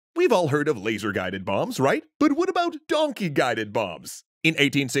We've all heard of laser-guided bombs, right? But what about donkey-guided bombs? In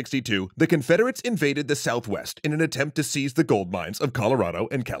 1862, the Confederates invaded the Southwest in an attempt to seize the gold mines of Colorado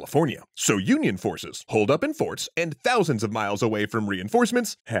and California. So Union forces, holed up in forts and thousands of miles away from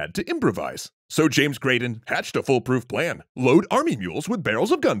reinforcements, had to improvise. So James Graydon hatched a foolproof plan: load army mules with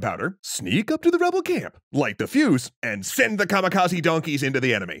barrels of gunpowder, sneak up to the rebel camp, light the fuse, and send the kamikaze donkeys into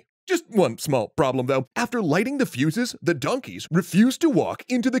the enemy. Just one small problem, though. After lighting the fuses, the donkeys refused to walk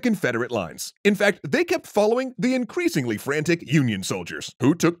into the Confederate lines. In fact, they kept following the increasingly frantic Union soldiers,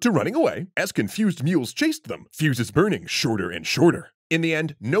 who took to running away as confused mules chased them, fuses burning shorter and shorter. In the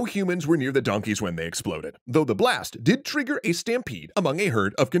end, no humans were near the donkeys when they exploded, though the blast did trigger a stampede among a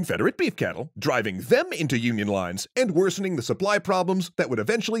herd of Confederate beef cattle, driving them into Union lines and worsening the supply problems that would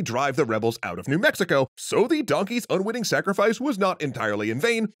eventually drive the rebels out of New Mexico. So the donkey's unwitting sacrifice was not entirely in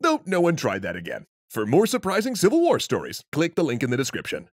vain, though no one tried that again. For more surprising Civil War stories, click the link in the description.